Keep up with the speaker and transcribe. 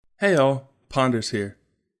Hey all, Ponders here.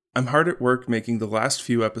 I'm hard at work making the last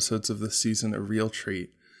few episodes of this season a real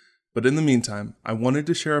treat, but in the meantime, I wanted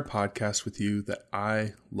to share a podcast with you that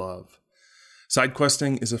I love.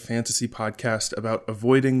 Sidequesting is a fantasy podcast about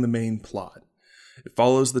avoiding the main plot. It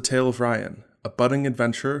follows the tale of Ryan, a budding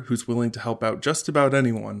adventurer who's willing to help out just about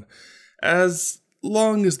anyone, as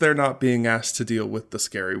long as they're not being asked to deal with the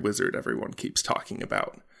scary wizard everyone keeps talking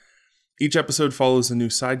about. Each episode follows a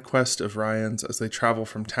new side quest of Ryan's as they travel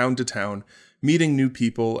from town to town, meeting new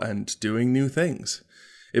people and doing new things.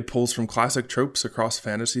 It pulls from classic tropes across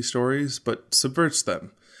fantasy stories, but subverts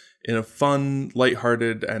them in a fun,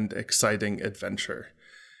 lighthearted, and exciting adventure.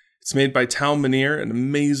 It's made by Tal Minear, an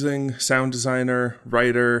amazing sound designer,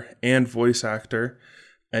 writer, and voice actor,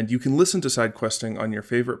 and you can listen to Sidequesting on your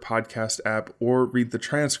favorite podcast app or read the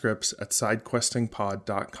transcripts at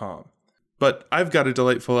sidequestingpod.com. But I've got a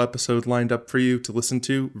delightful episode lined up for you to listen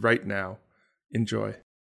to right now. Enjoy.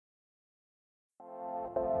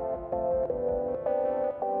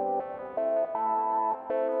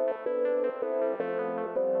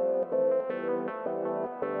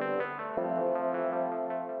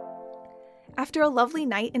 After a lovely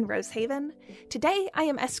night in Rosehaven, today I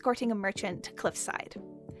am escorting a merchant to Cliffside.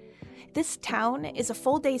 This town is a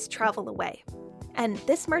full day's travel away, and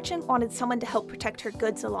this merchant wanted someone to help protect her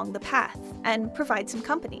goods along the path and provide some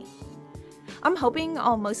company. I'm hoping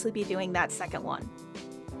I'll mostly be doing that second one.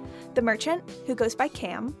 The merchant, who goes by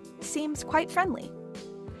Cam, seems quite friendly.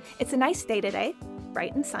 It's a nice day today,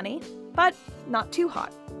 bright and sunny, but not too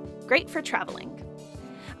hot. Great for traveling.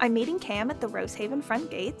 I'm meeting Cam at the Rosehaven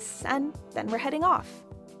front gates, and then we're heading off.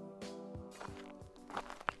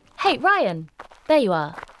 Hey, Ryan! There you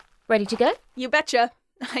are. Ready to go? You betcha.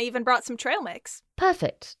 I even brought some trail mix.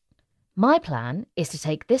 Perfect. My plan is to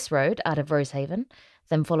take this road out of Rosehaven,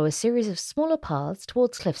 then follow a series of smaller paths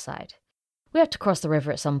towards Cliffside. We have to cross the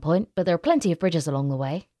river at some point, but there are plenty of bridges along the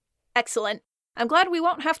way. Excellent. I'm glad we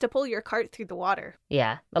won't have to pull your cart through the water.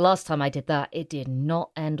 Yeah, the last time I did that, it did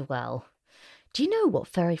not end well. Do you know what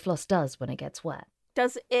fairy floss does when it gets wet?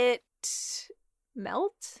 Does it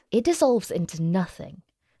melt? It dissolves into nothing.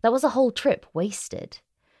 That was a whole trip wasted.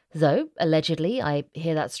 Though, allegedly, I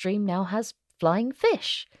hear that stream now has flying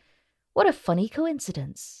fish. What a funny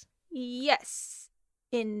coincidence. Yes,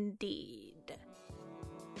 indeed.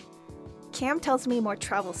 Cam tells me more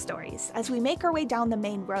travel stories as we make our way down the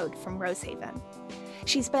main road from Rosehaven.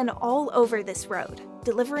 She's been all over this road,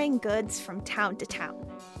 delivering goods from town to town.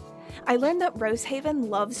 I learned that Rosehaven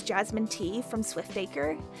loves jasmine tea from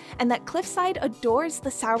Swiftacre, and that Cliffside adores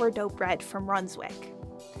the sourdough bread from Runswick.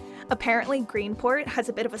 Apparently, Greenport has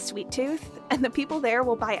a bit of a sweet tooth, and the people there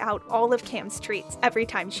will buy out all of Cam's treats every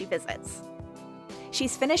time she visits.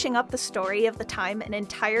 She's finishing up the story of the time an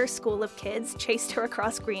entire school of kids chased her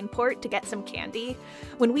across Greenport to get some candy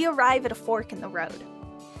when we arrive at a fork in the road.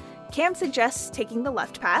 Cam suggests taking the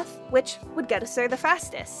left path, which would get us there the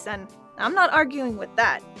fastest, and I'm not arguing with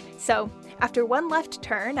that. So, after one left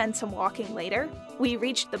turn and some walking later, we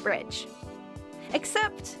reached the bridge.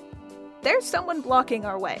 Except, there's someone blocking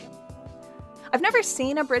our way. I've never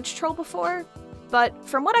seen a bridge troll before, but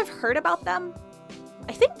from what I've heard about them,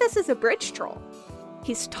 I think this is a bridge troll.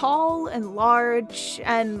 He's tall and large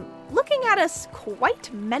and looking at us quite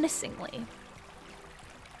menacingly.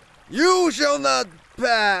 You shall not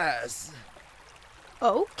pass!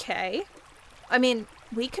 Okay. I mean,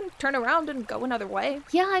 we can turn around and go another way.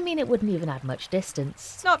 Yeah, I mean, it wouldn't even add much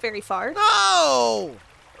distance. It's not very far. No!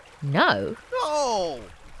 No? No!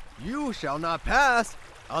 You shall not pass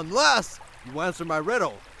unless you answer my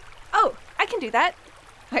riddle. Oh, I can do that.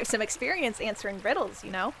 I have some experience answering riddles, you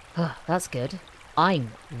know. Oh, that's good.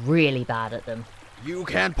 I'm really bad at them. You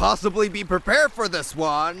can't possibly be prepared for this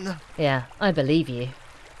one. Yeah, I believe you.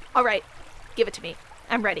 All right, give it to me.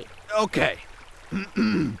 I'm ready. Okay.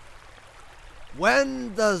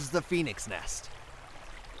 When does the phoenix nest?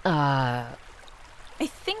 I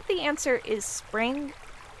think the answer is spring,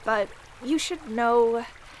 but you should know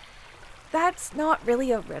that's not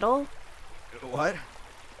really a riddle. What?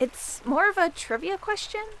 It's more of a trivia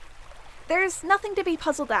question. There's nothing to be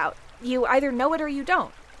puzzled out. You either know it or you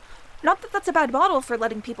don't. Not that that's a bad model for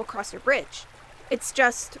letting people cross your bridge. It's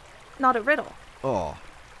just not a riddle. Oh,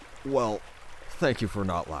 well, thank you for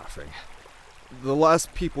not laughing. The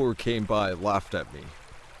last people who came by laughed at me.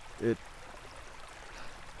 It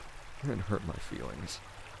hurt my feelings.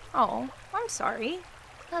 Oh, I'm sorry.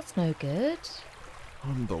 That's no good.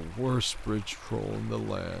 I'm the worst bridge troll in the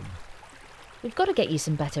land. We've got to get you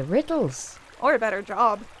some better riddles. Or a better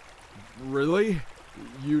job. Really?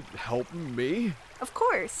 You'd help me? Of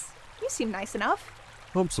course. You seem nice enough.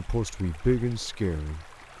 I'm supposed to be big and scary.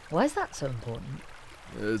 Why is that so important?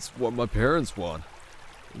 It's what my parents want.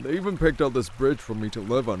 They even picked out this bridge for me to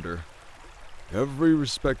live under. Every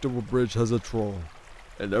respectable bridge has a troll.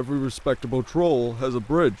 And every respectable troll has a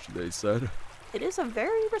bridge, they said. It is a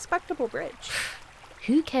very respectable bridge.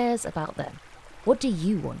 Who cares about them? What do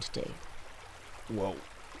you want to do? Well,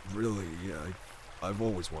 really, I've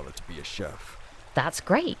always wanted to be a chef. That's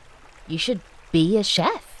great. You should be a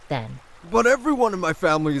chef, then. But everyone in my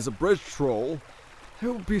family is a bridge troll. They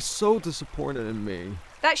would be so disappointed in me.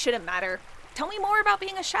 That shouldn't matter. Tell me more about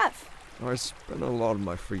being a chef. I spend a lot of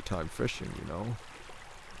my free time fishing,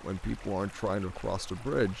 When people aren't trying to cross the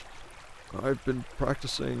bridge, I've been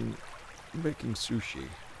practicing making sushi.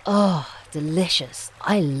 Oh, delicious.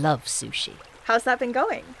 I love sushi. How's that been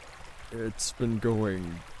going? It's been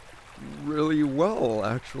going really well,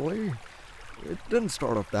 actually. It didn't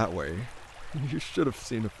start off that way. You should have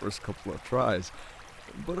seen the first couple of tries.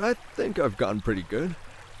 But I think I've gotten pretty good.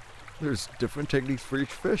 There's different techniques for each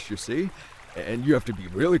fish, you see. And you have to be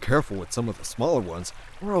really careful with some of the smaller ones,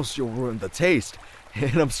 or else you'll ruin the taste.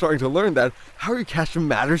 And I'm starting to learn that how you catch them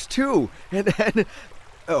matters too.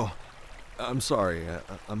 Oh, I'm sorry,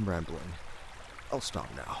 I'm rambling. I'll stop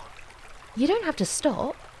now. You don't have to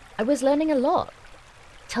stop. I was learning a lot.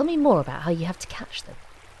 Tell me more about how you have to catch them.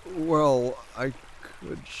 Well, I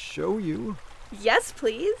could show you. Yes,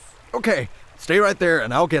 please. Okay, stay right there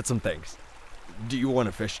and I'll get some things. Do you want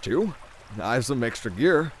to fish too? I have some extra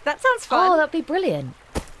gear. That sounds fun. Oh, that'd be brilliant.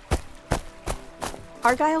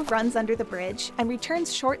 Argyle runs under the bridge and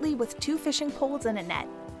returns shortly with 2 fishing poles and a net.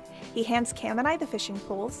 He hands Cam and I the fishing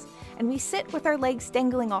poles, and we sit with our legs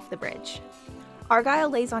dangling off the bridge. Argyle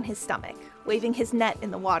lays on his stomach, waving his net in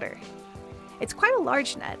the water. It's quite a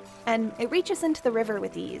large net, and it reaches into the river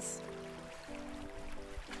with ease.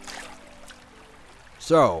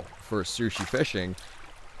 So, for sushi fishing,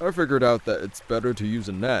 I figured out that it's better to use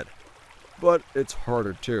a net, but it's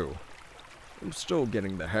harder too. I'm still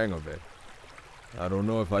getting the hang of it. I don't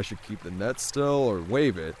know if I should keep the net still or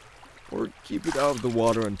wave it, or keep it out of the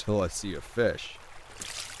water until I see a fish.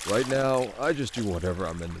 Right now, I just do whatever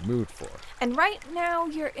I'm in the mood for. And right now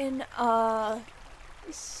you're in a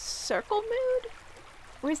circle mood?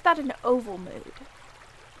 Or is that an oval mood?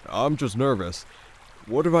 I'm just nervous.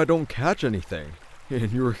 What if I don't catch anything,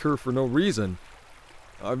 and you're here for no reason?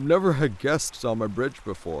 I've never had guests on my bridge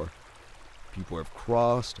before. People have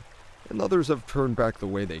crossed, and others have turned back the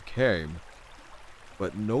way they came.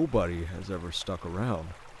 But nobody has ever stuck around.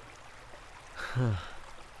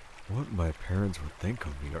 What my parents would think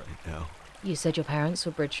of me right now. You said your parents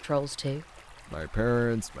were bridge trolls too? My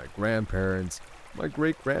parents, my grandparents, my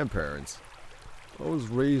great-grandparents. I was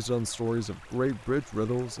raised on stories of great bridge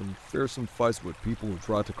riddles and fearsome fights with people who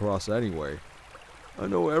tried to cross anyway. I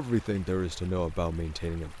know everything there is to know about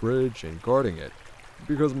maintaining a bridge and guarding it,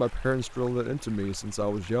 because my parents drilled it into me since I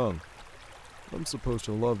was young. I'm supposed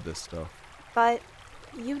to love this stuff. But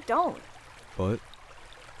you don't. But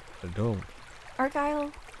I don't.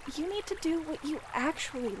 Argyle, you need to do what you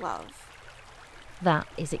actually love. That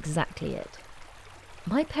is exactly it.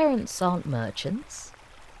 My parents aren't merchants.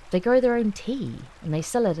 They grow their own tea, and they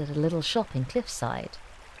sell it at a little shop in Cliffside,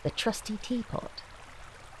 the Trusty Teapot.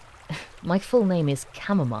 My full name is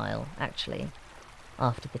Chamomile, actually,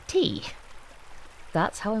 after the tea.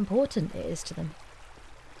 That's how important it is to them.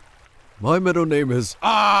 My middle name is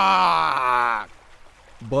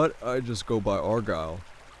but I just go by Argyle.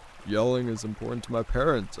 Yelling is important to my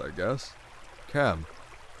parents, I guess. Cam,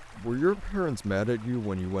 were your parents mad at you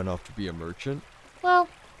when you went off to be a merchant? Well,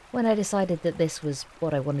 when I decided that this was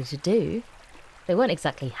what I wanted to do, they weren't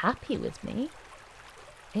exactly happy with me.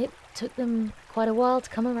 It took them quite a while to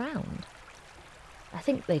come around. I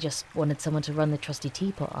think they just wanted someone to run the Trusty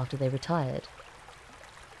Teapot after they retired.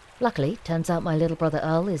 Luckily, turns out my little brother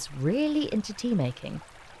Earl is really into tea making.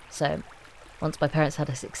 So, once my parents had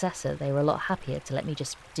a successor, they were a lot happier to let me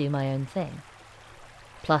just do my own thing.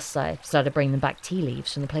 Plus, I started bringing them back tea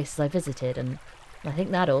leaves from the places I visited, and I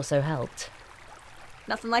think that also helped.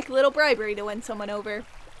 Nothing like a little bribery to win someone over.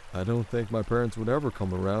 I don't think my parents would ever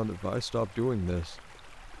come around if I stopped doing this.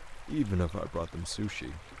 Even if I brought them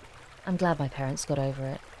sushi. I'm glad my parents got over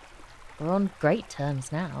it. We're on great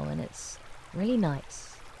terms now, and it's really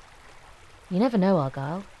nice. You never know,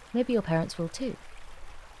 Argyle. Maybe your parents will too.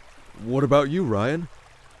 What about you, Ryan?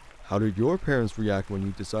 How did your parents react when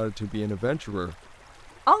you decided to be an adventurer?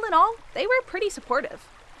 All in all, they were pretty supportive.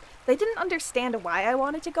 They didn't understand why I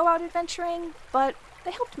wanted to go out adventuring, but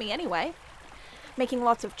they helped me anyway. Making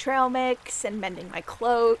lots of trail mix and mending my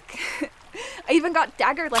cloak. I even got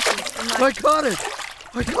dagger lessons from my... I got it!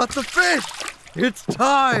 I got the fish! It's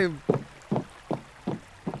time!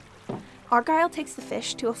 Argyle takes the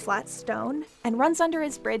fish to a flat stone and runs under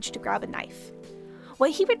his bridge to grab a knife.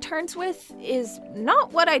 What he returns with is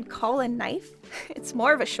not what I'd call a knife. It's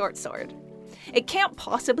more of a short sword. It can't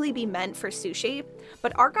possibly be meant for sushi,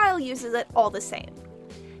 but Argyle uses it all the same.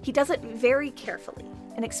 He does it very carefully,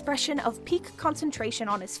 an expression of peak concentration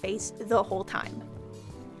on his face the whole time.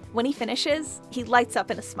 When he finishes, he lights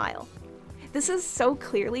up in a smile. This is so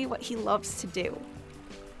clearly what he loves to do.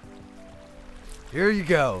 Here you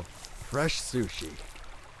go. Fresh sushi.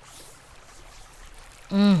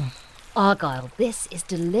 Argyle, this is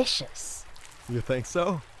delicious. You think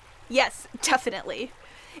so? Yes, definitely.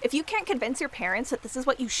 If you can't convince your parents that this is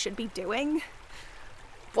what you should be doing,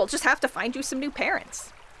 we'll just have to find you some new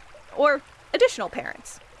parents. Or additional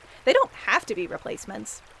parents. They don't have to be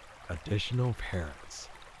replacements. Additional parents.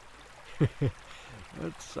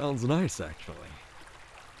 That sounds nice, actually.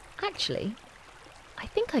 Actually, I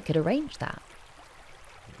think I could arrange that.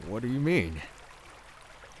 What do you mean?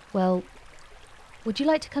 Well, would you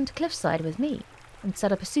like to come to Cliffside with me and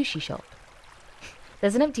set up a sushi shop?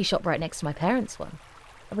 There's an empty shop right next to my parents' one,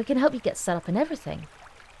 and we can help you get set up and everything.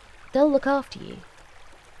 They'll look after you.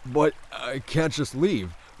 But I can't just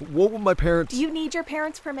leave. What will my parents... Do you need your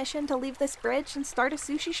parents' permission to leave this bridge and start a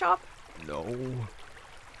sushi shop? No.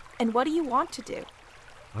 And what do you want to do?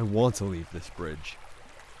 I want to leave this bridge.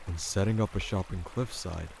 And setting up a shop in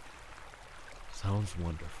Cliffside sounds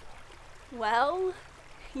wonderful. Well,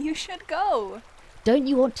 you should go. Don't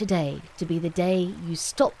you want today to be the day you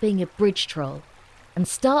stop being a bridge troll and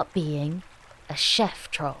start being a chef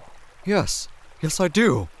troll? Yes I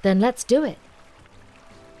do. Then let's do it.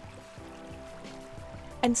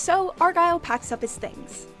 And so Argyle packs up his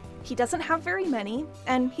things. He doesn't have very many,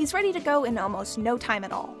 and he's ready to go in almost no time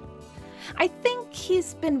at all. I think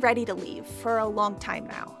he's been ready to leave for a long time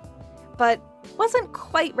now, but wasn't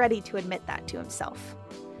quite ready to admit that to himself.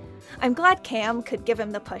 I'm glad Cam could give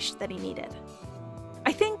him the push that he needed.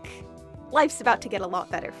 I think life's about to get a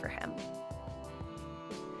lot better for him.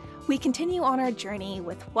 We continue on our journey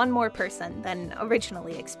with one more person than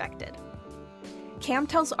originally expected. Cam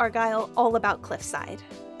tells Argyle all about Cliffside,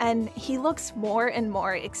 and he looks more and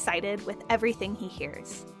more excited with everything he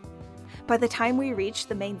hears. By the time we reach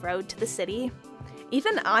the main road to the city,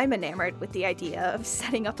 even I'm enamored with the idea of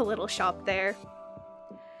setting up a little shop there.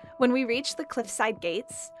 When we reach the Cliffside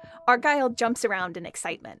gates, Argyle jumps around in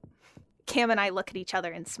excitement. Cam and I look at each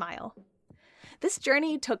other and smile. This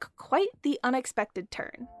journey took quite the unexpected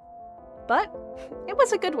turn, but it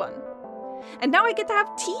was a good one. And now I get to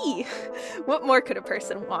have tea! What more could a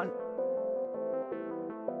person want?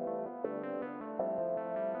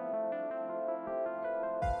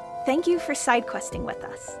 Thank you for sidequesting with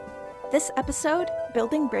us. This episode,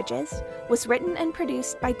 Building Bridges, was written and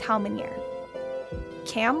produced by Tal Meunier.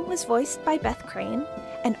 Cam was voiced by Beth Crane,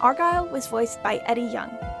 and Argyle was voiced by Eddie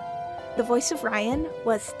Young. The voice of Ryan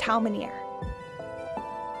was Tal Meunier.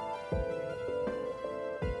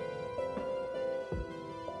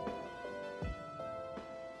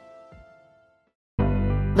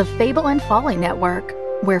 The Fable and Folly Network,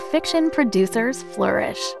 where fiction producers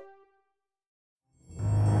flourish.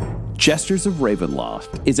 Jesters of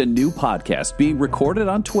Ravenloft is a new podcast being recorded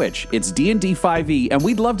on Twitch. It's D&D 5e, and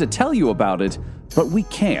we'd love to tell you about it, but we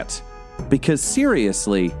can't. Because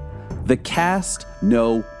seriously, the cast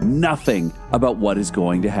know nothing about what is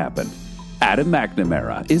going to happen. Adam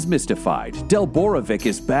McNamara is mystified. Del Borovic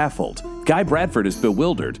is baffled. Guy Bradford is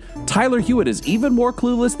bewildered. Tyler Hewitt is even more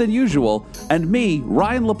clueless than usual. And me,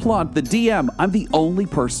 Ryan LaPlante, the DM, I'm the only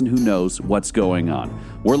person who knows what's going on.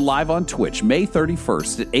 We're live on Twitch May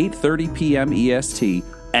 31st at 8:30 p.m. EST.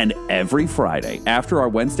 And every Friday, after our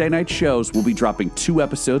Wednesday night shows, we'll be dropping 2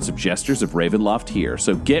 episodes of Jesters of Ravenloft here.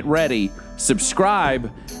 So get ready,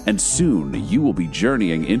 subscribe, and soon you will be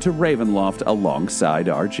journeying into Ravenloft alongside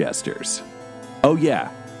our Jesters. Oh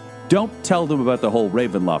yeah, don't tell them about the whole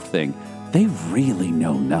Ravenloft thing. They really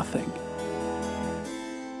know nothing.